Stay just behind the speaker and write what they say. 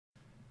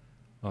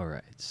All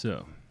right,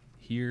 so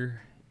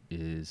here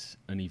is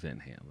an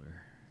event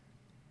handler.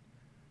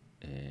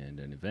 And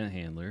an event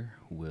handler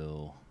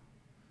will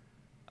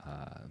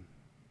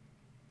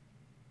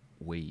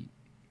wait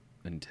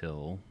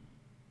until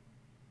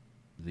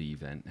the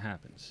event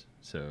happens.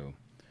 So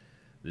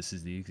this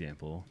is the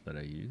example that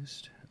I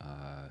used.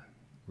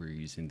 We're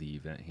using the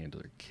event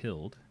handler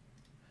killed,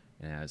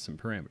 and it has some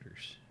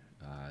parameters.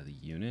 The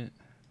unit,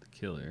 the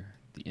killer,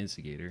 the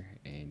instigator,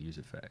 and use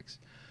effects.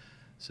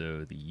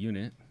 So the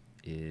unit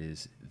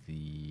is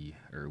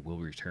will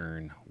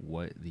return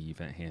what the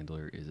event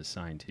handler is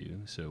assigned to.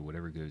 So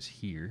whatever goes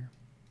here,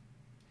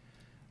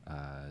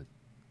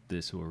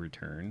 this will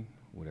return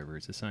whatever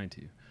it's assigned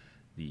to.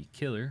 The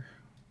killer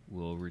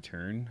will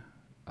return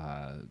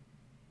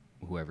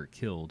whoever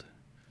killed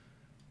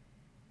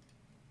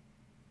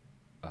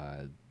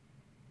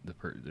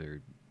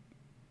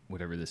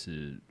whatever this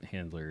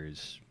handler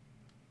is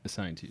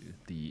assigned to.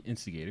 The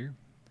instigator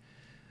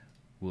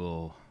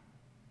will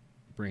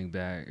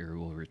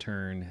will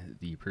return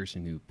the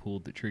person who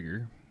pulled the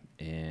trigger,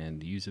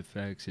 and use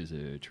effects is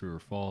a true or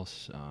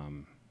false.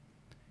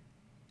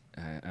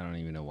 I don't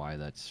even know why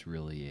that's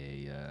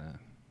really a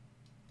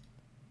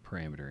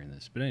parameter in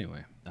this, but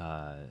anyway,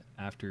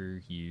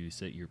 after you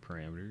set your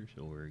parameters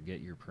or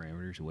get your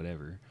parameters,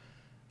 whatever,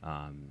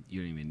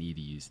 you don't even need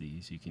to use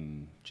these. You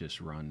can just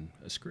run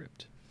a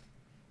script.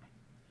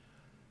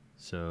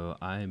 So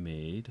I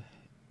made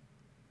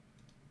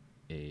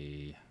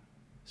a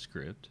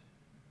script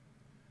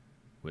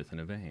with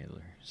an event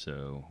handler.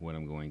 So what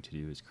I'm going to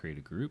do is create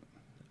a group.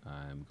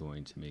 I'm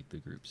going to make the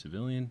group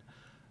civilian.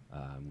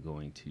 I'm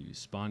going to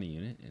spawn a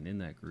unit, and in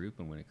that group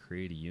I'm going to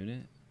create a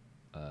unit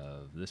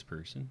of this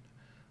person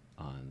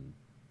on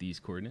these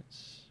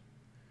coordinates,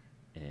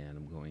 and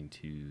I'm going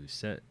to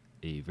set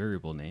a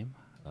variable name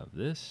of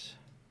this.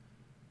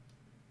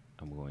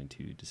 I'm going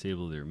to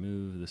disable their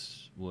move.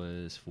 This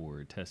was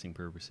for testing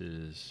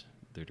purposes,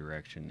 their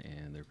direction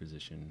and their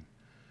position.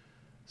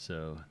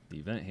 So the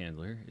event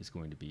handler is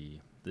going to be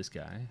this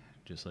guy,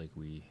 just like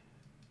we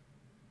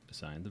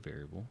assigned the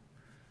variable.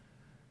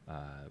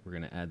 We're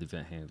going to add the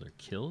event handler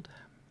killed.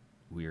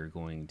 We are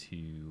going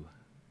to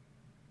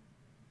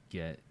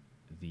get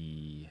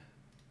the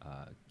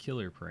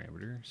killer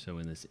parameter. So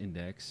in this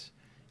index,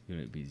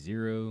 unit would be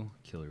 0,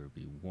 killer would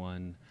be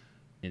 1,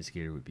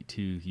 instigator would be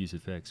 2, use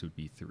effects would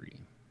be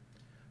 3.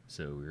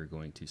 So we're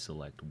going to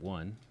select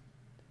 1,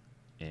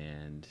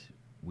 and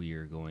we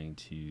are going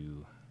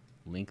to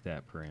link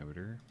that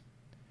parameter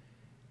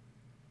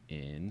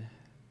in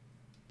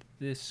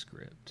this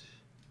script.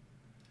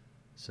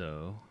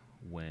 So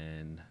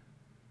when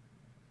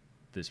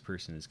this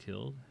person is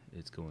killed,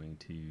 it's going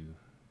to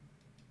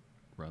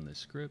run this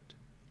script.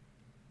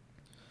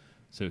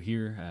 So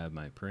here I have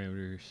my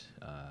parameters.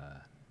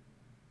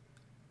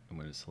 I'm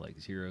going to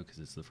select 0 because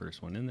it's the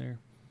first one in there.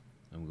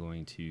 I'm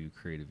going to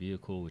create a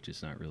vehicle, which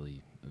is not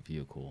really a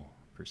vehicle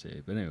per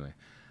se, but anyway,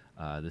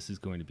 this is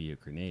going to be a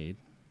grenade,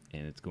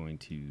 and it's going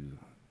to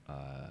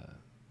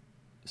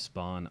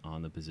spawn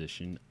on the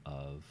position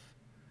of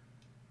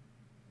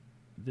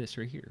this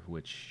right here,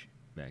 which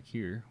back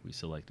here we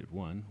selected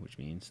 1, which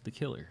means the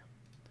killer.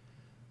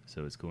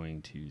 So it's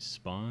going to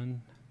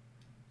spawn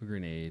a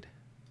grenade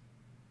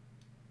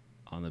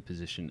on the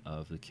position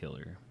of the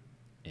killer,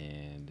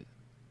 and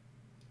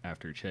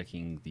after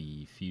checking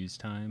the fuse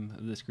time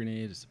of this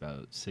grenade, it's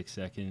about 6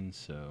 seconds,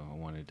 so I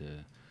wanted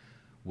to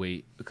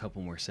wait a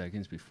couple more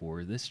seconds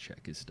before this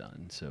check is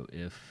done. So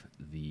if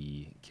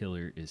the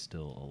killer is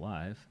still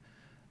alive,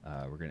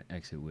 we're going to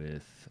exit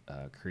with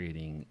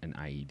creating an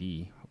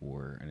IED,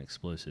 or an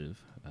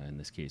explosive. In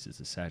this case, it's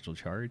a satchel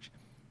charge.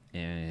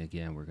 And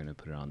again, we're going to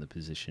put it on the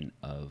position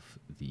of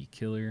the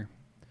killer.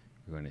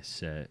 We're going to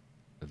set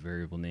a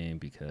variable name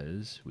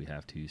because we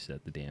have to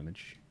set the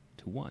damage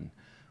to 1,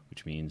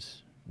 which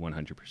means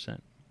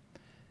 100%.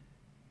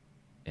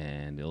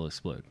 And it'll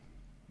explode.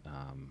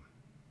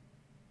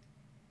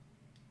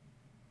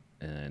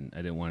 And I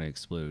didn't want to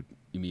explode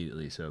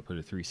immediately, so I put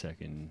a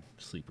 3-second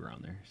sleeper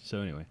on there. So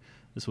anyway,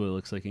 this is what it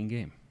looks like in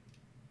game.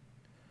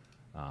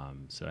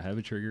 So I have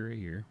a trigger right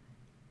here,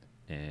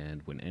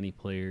 and when any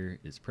player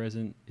is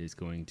present, it's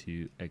going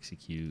to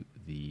execute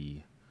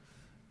the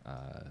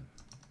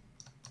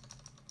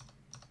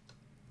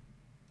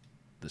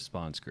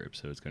spawn script.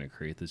 So it's going to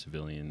create the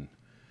civilian,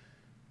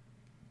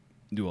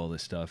 do all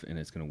this stuff, and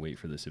it's going to wait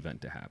for this event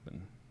to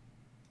happen.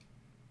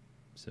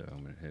 So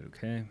I'm going to hit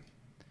OK.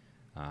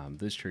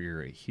 This trigger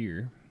right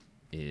here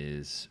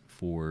is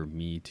for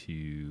me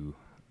to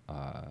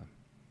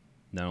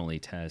not only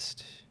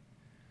test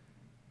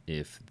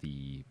if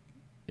the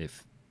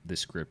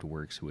script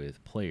works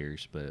with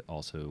players, but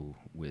also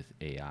with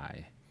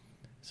AI.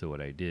 So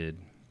what I did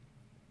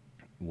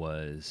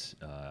was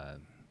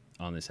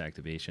on this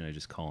activation, I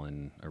just call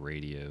in a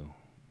radio,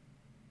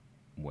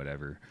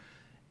 whatever,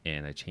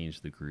 and I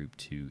changed the group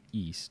to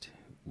East,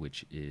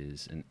 which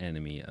is an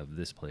enemy of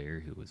this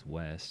player who was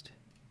West,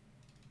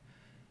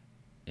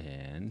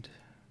 and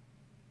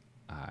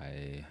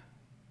I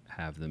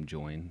have them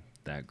join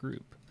that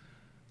group.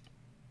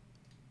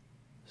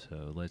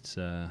 So let's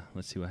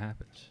see what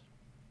happens.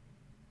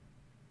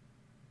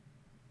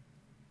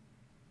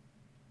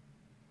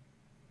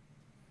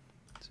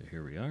 So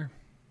here we are.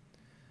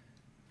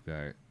 We've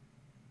got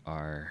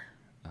our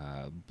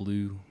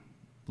blue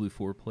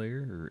 4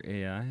 player or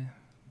AI,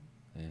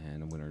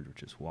 and I'm going to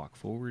just walk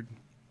forward,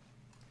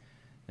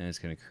 and it's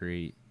going to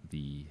create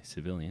the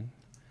civilian.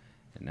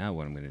 And now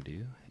what I'm going to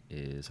do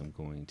is I'm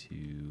going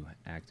to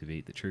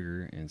activate the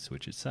trigger and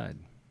switch its side,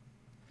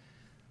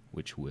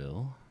 which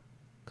will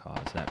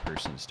cause that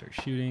person to start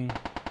shooting.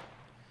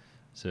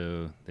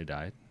 So they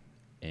died,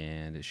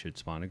 and it should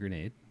spawn a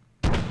grenade.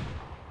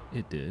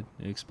 It did.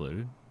 It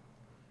exploded.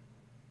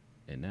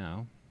 And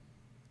now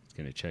it's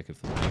going to check if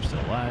they're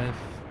still alive.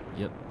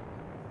 Yep.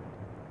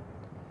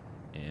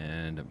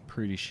 And I'm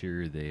pretty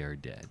sure they are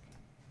dead.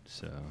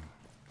 So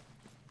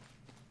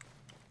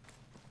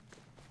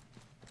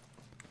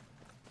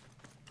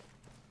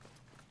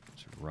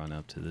let's run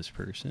up to this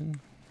person.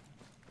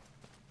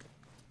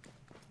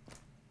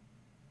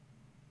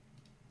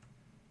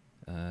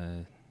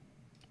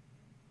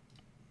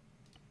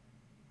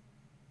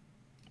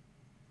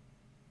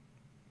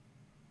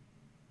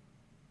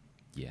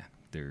 Yeah,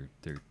 they're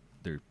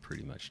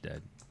pretty much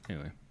dead.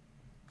 Anyway,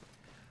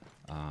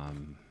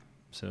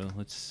 so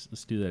let's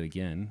do that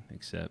again.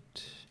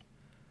 Except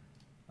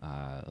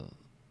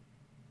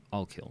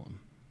I'll kill him.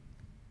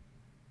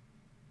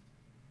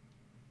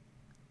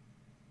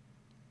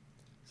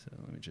 So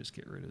let me just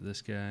get rid of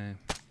this guy.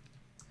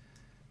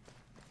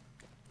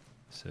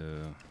 So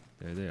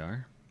there they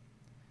are.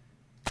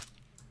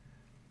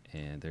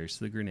 And there's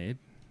the grenade.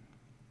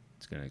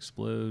 It's going to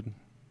explode.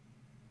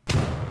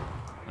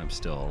 I'm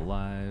still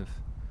alive.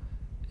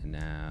 And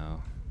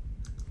now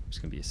there's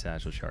going to be a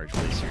satchel charge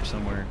placed here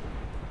somewhere.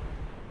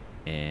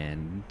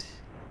 And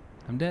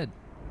I'm dead.